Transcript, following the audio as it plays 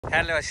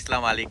Hello,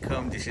 Assalamu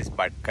alaikum. This is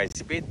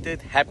Barkaz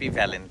Biddut. Happy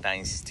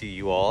Valentine's to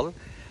you all.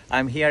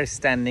 I'm here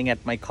standing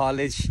at my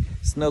college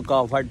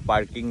snow-covered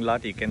parking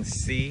lot. You can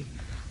see,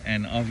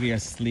 and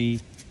obviously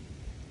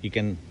you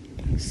can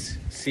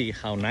see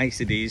how nice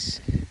it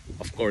is.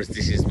 Of course,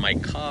 this is my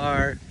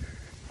car,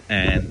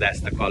 and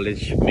that's the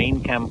college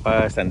main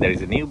campus, and there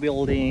is a new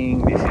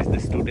building. This is the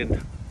student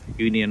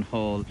union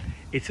hall.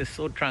 It's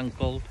so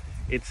tranquil.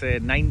 It's a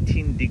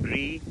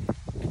 19-degree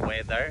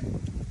weather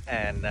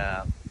and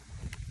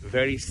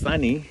very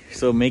sunny,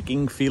 so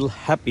making feel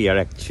happier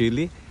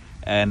actually.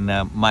 And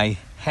my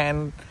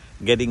hand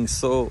getting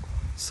so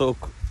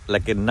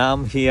like a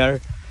numb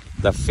here,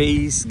 the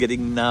face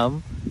getting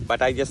numb,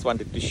 but I just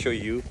wanted to show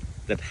you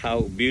that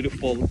how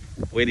beautiful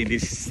when it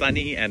is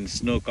sunny and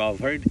snow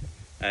covered.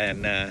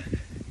 And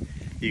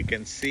you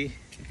can see,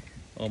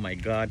 oh my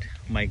god,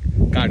 my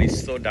car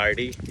is so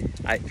dirty.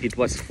 It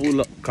was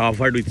full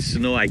covered with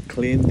snow. I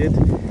cleaned it,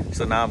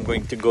 so now I'm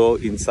going to go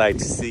inside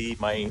to see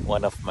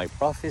one of my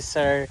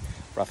Professor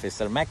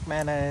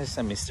McManus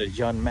and Mr.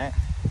 John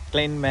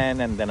Kleinman,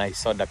 and then I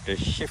saw Dr.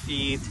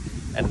 Sheffield,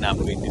 and now I'm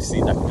going to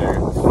see Dr.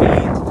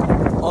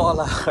 Faith.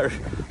 All are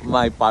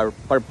my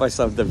purpose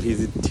of the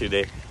visit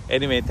today.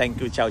 Anyway,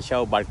 thank you. Ciao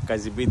ciao.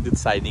 Barkaz Biddut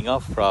signing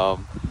off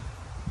from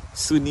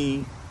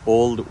SUNY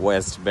Old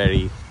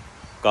Westbury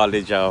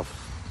College of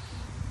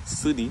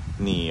SUNY,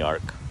 New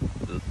York,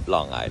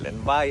 Long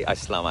Island. Bye.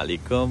 Assalamu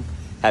alaikum.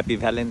 Happy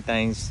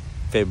Valentine's,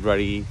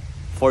 February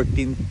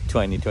 14,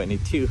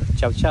 2022.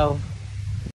 Ciao ciao.